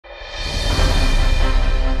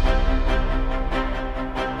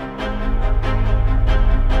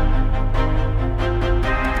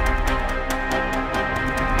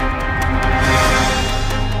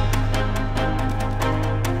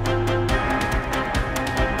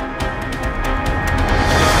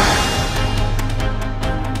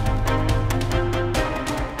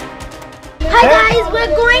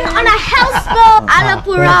we're going on a houseboat.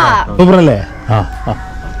 Alappura. Super le.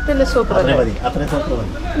 This is super.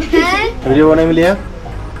 Every one Emilia?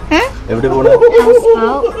 Every one.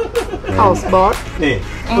 Houseboat. Hey.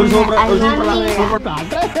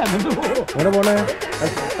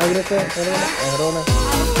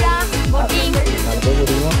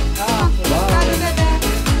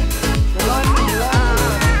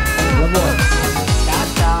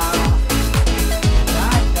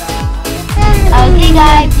 Okay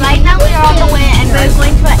guys, right now we're on the way and we're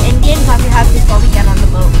going to an Indian coffee house before we get on the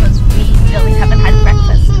boat because we really haven't had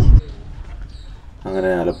breakfast. അങ്ങനെ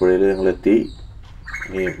ആലപ്പുഴയിൽ ഞങ്ങൾ എത്തി.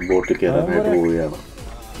 ഇനി ബോട്ടിൽ കയറാനായിട്ട് പോവുകയാണ്.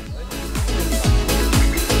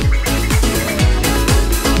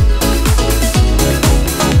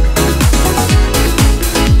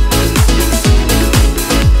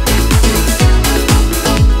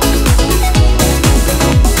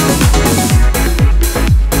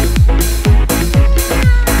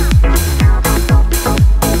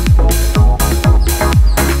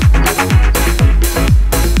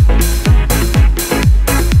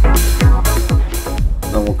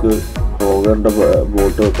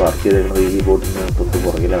 Boat park ചെയ്തേക്കുന്നത് ഈ ബോട്ടിന് തൊട്ട്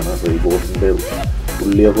പുറകിലാണ്. അപ്പോൾ ഈ ബോട്ടിൻ്റെ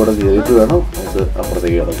ഉള്ളിയെ കൂടെ കയറിയിട്ട് വേണം നമുക്ക്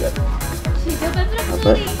അപ്പുറത്തേക്ക് കിടക്കാൻ.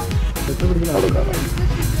 അപ്പം അവിടെ കാണാം.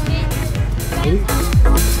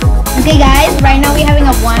 Okay guys, right now we're having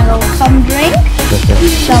a welcome drink,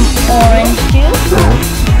 some orange juice.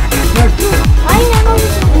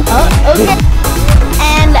 Okay.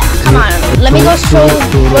 And come on, let me go show.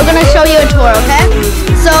 We're gonna show you a tour, okay?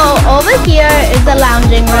 So over here is the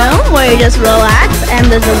lounging room where you just relax, and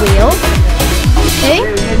there's a wheel. Okay,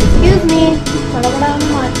 excuse me.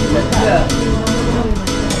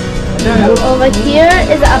 Over here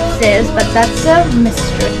is upstairs, but that's a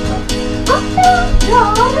mystery.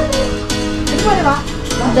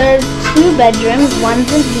 There's 2 bedrooms.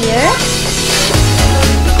 One's in here.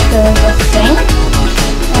 There's a sink,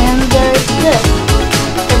 and there's this.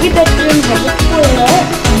 Every bedroom has a toilet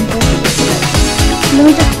and let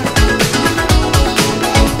me just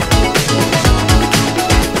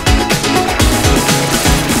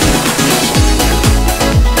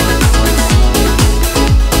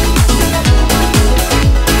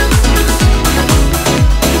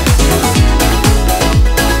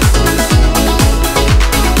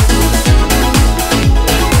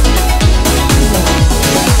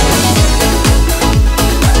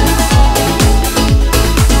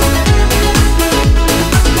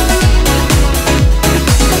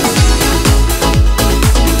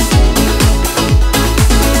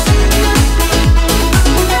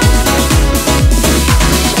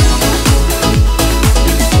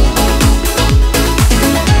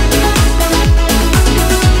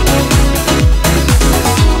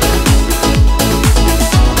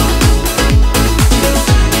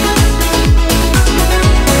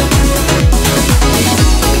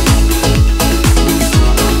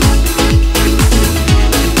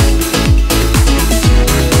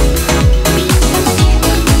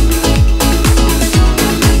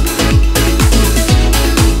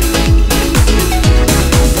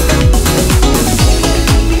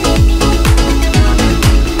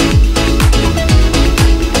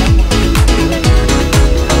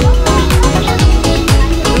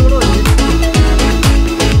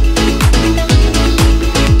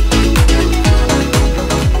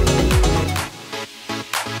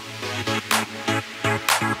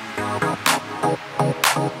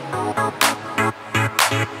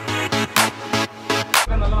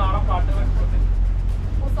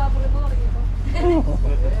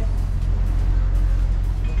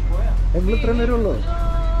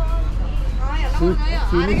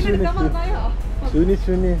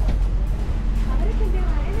ശൂന്യ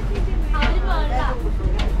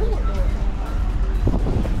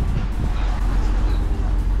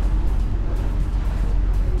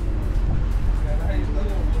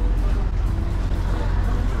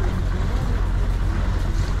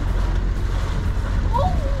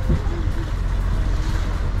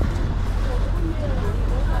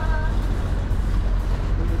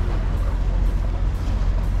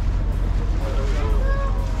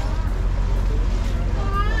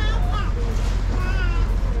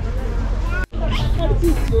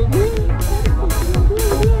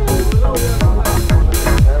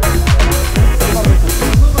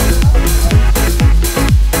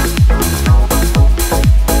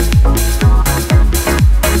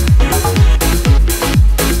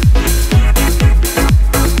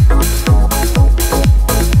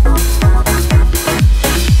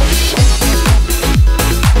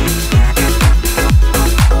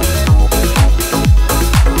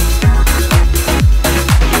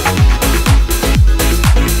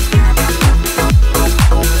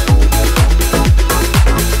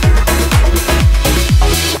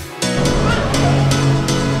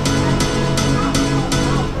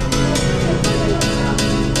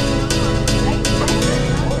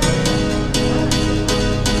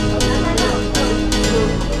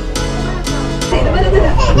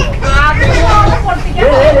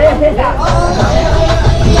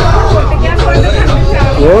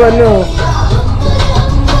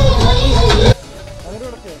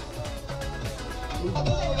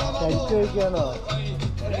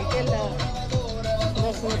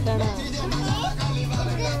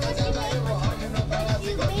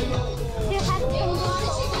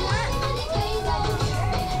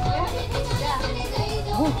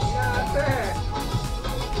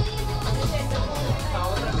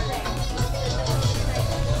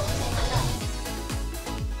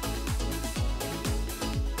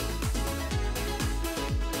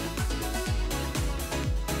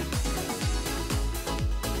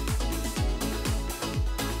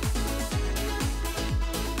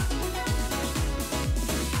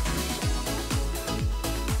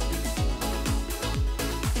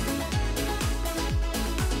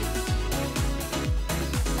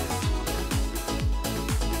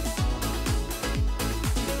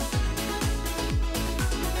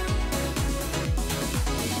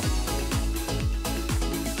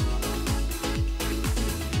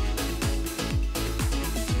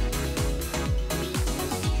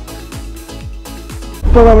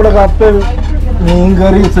ഇപ്പൊ നമ്മുടെ കപ്പ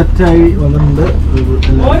മീൻകറി സെറ്റായി വന്നിട്ടുണ്ട്.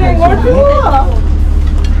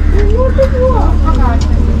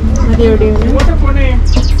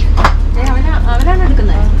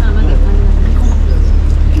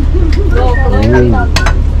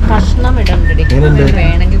 കഷ്ണം ഇടണ്ടടി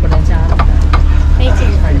വേണമെങ്കിൽ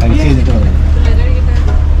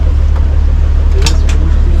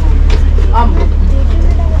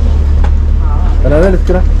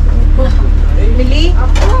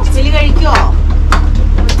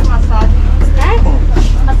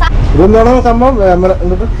ഇതെന്താണോ സംഭവം?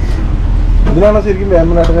 എന്നിട്ട് ഇതിനാണോ ശരിക്കും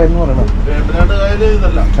വേമ്പനാട്ടുകായൽ എന്ന് പറയണത്?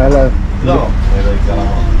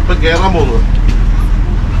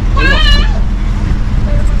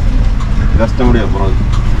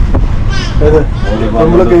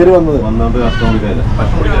 നമ്മള് കയറി വന്നത്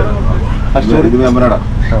വേമ്പനാടാ.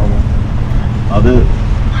 അത്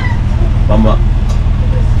പമ്പ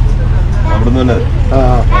അവിടുന്ന് തന്നെ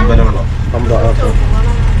അമ്പലവെള്ളം.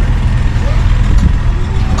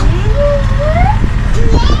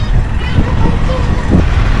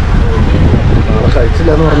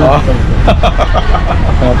 കഴിച്ചില്ലെന്ന് പറഞ്ഞ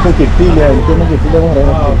കിട്ടിയില്ല, എനിക്കൊന്നും കിട്ടില്ലെന്ന് പറയാൻ.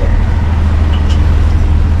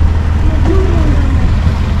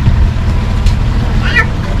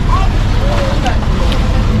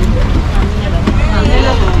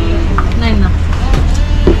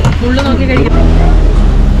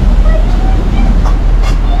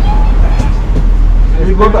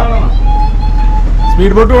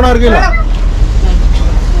 സ്പീഡ് ബോട്ട് പോണ ആർക്കില്ല?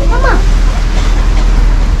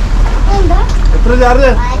 എത്ര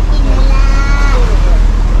ചാർജ്?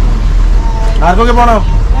 ആർക്കൊക്കെ പോണോ?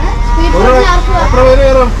 എത്ര പേര്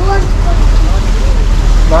കയറും?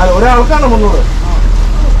 ഒരാൾക്കാണോ 300?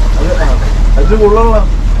 അത് കൂടുതലുള്ള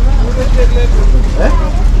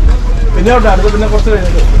പിന്നെ കേട്ടോ, അടുത്ത് പിന്നെ കുറച്ച്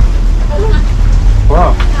കഴിഞ്ഞിട്ട് പോണോ?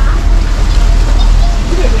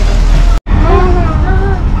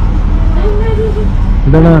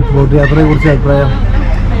 എന്താണ് ബോട്ട് യാത്രയെ കുറിച്ച് അഭിപ്രായം?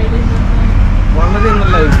 വളരെ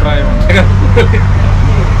നല്ല അഭിപ്രായമാണ്.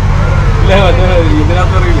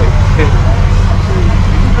 ഇതിനകത്ത് അറിയില്ലേ,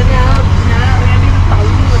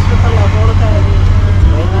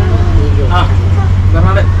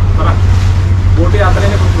 ബോട്ട്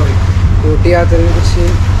യാത്രയെ കുറിച്ച് പറയും. ബോട്ട് യാത്രയെ കുറിച്ച്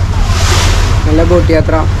നല്ല ബോട്ട്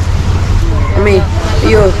യാത്ര. അമ്മേ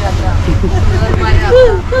അയ്യോ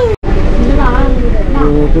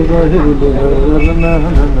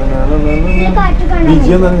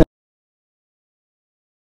വിജയം. പറഞ്ഞു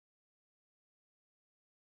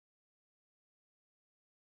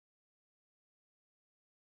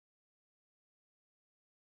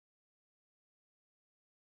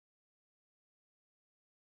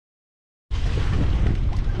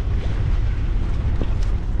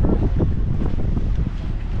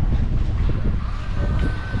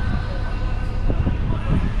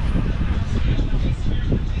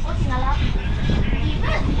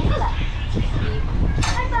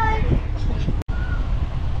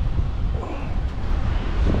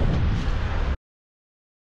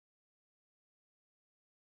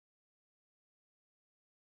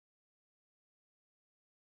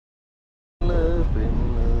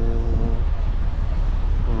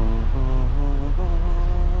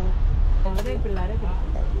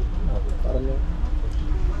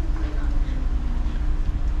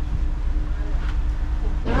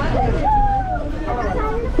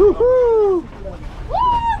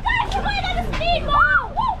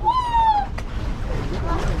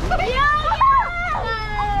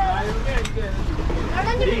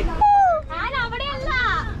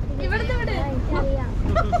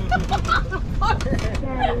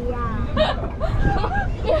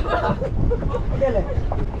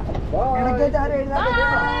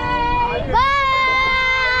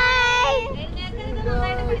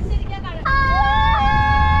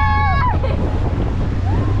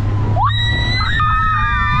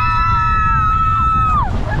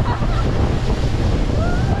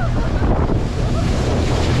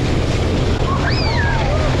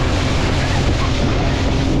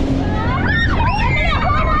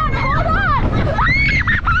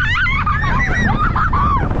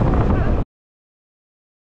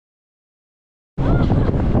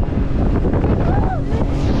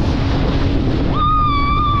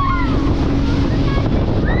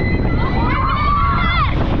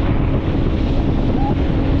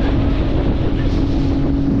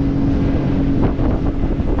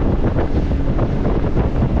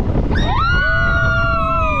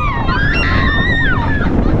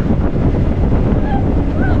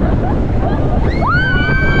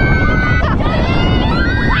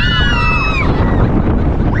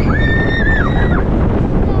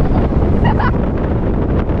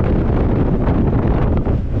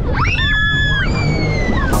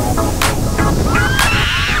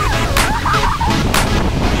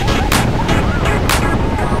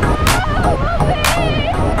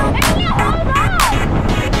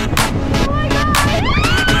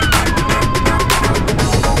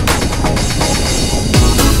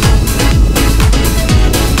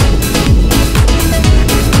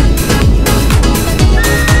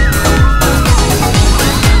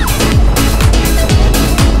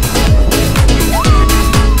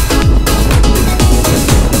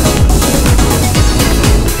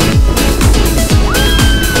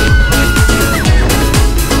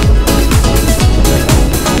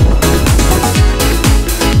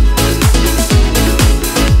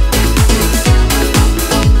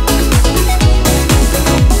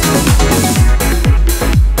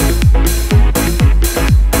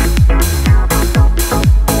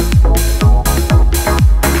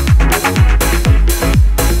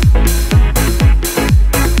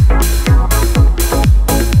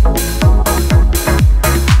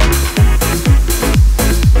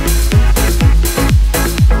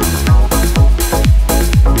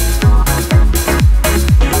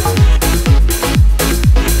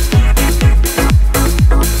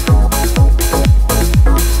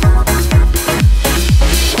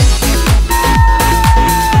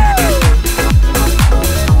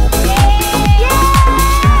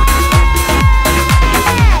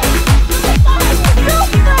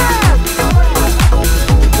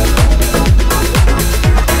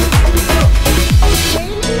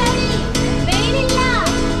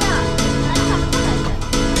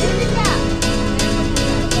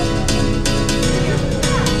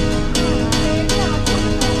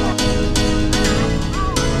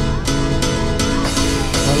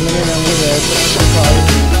അങ്ങനെ ഞങ്ങൾ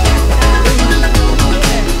വേഗം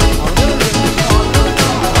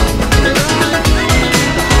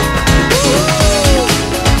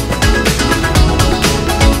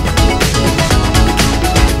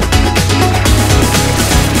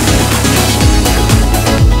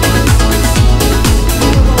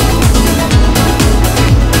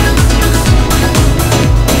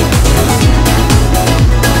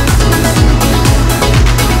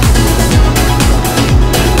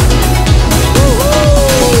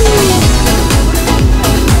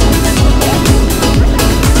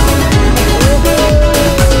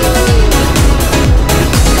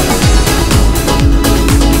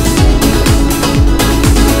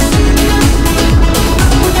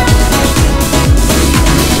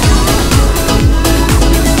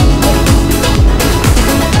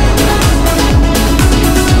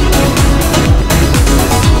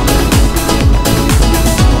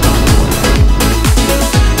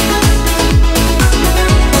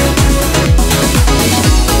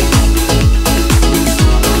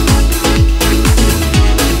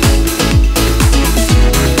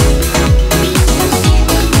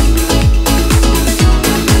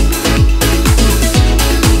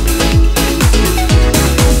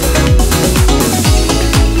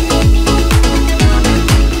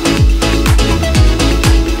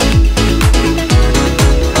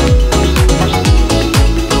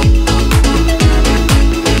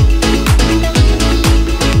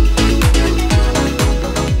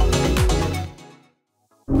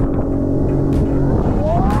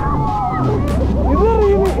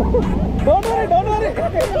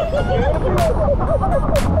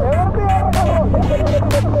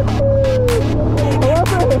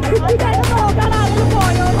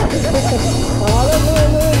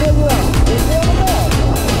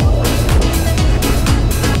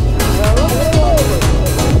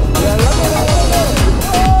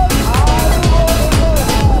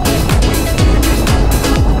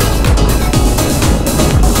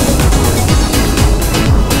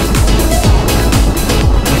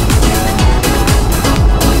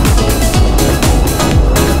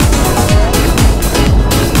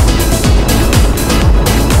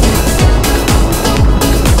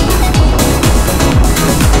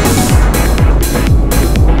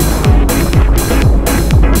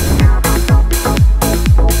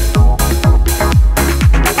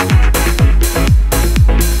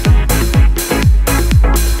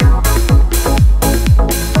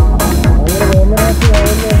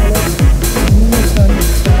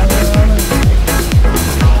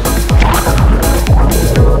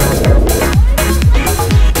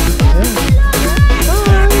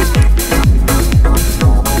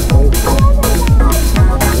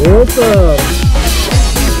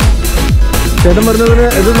ചേട്ടൻ പറഞ്ഞതിന്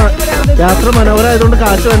ഇത് യാത്ര മനോഹരമായതുകൊണ്ട്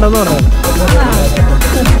കാശ് വേണ്ടെന്ന് പറഞ്ഞു.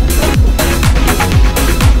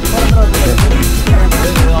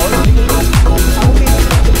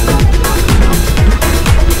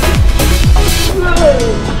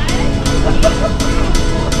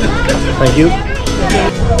 Thank you.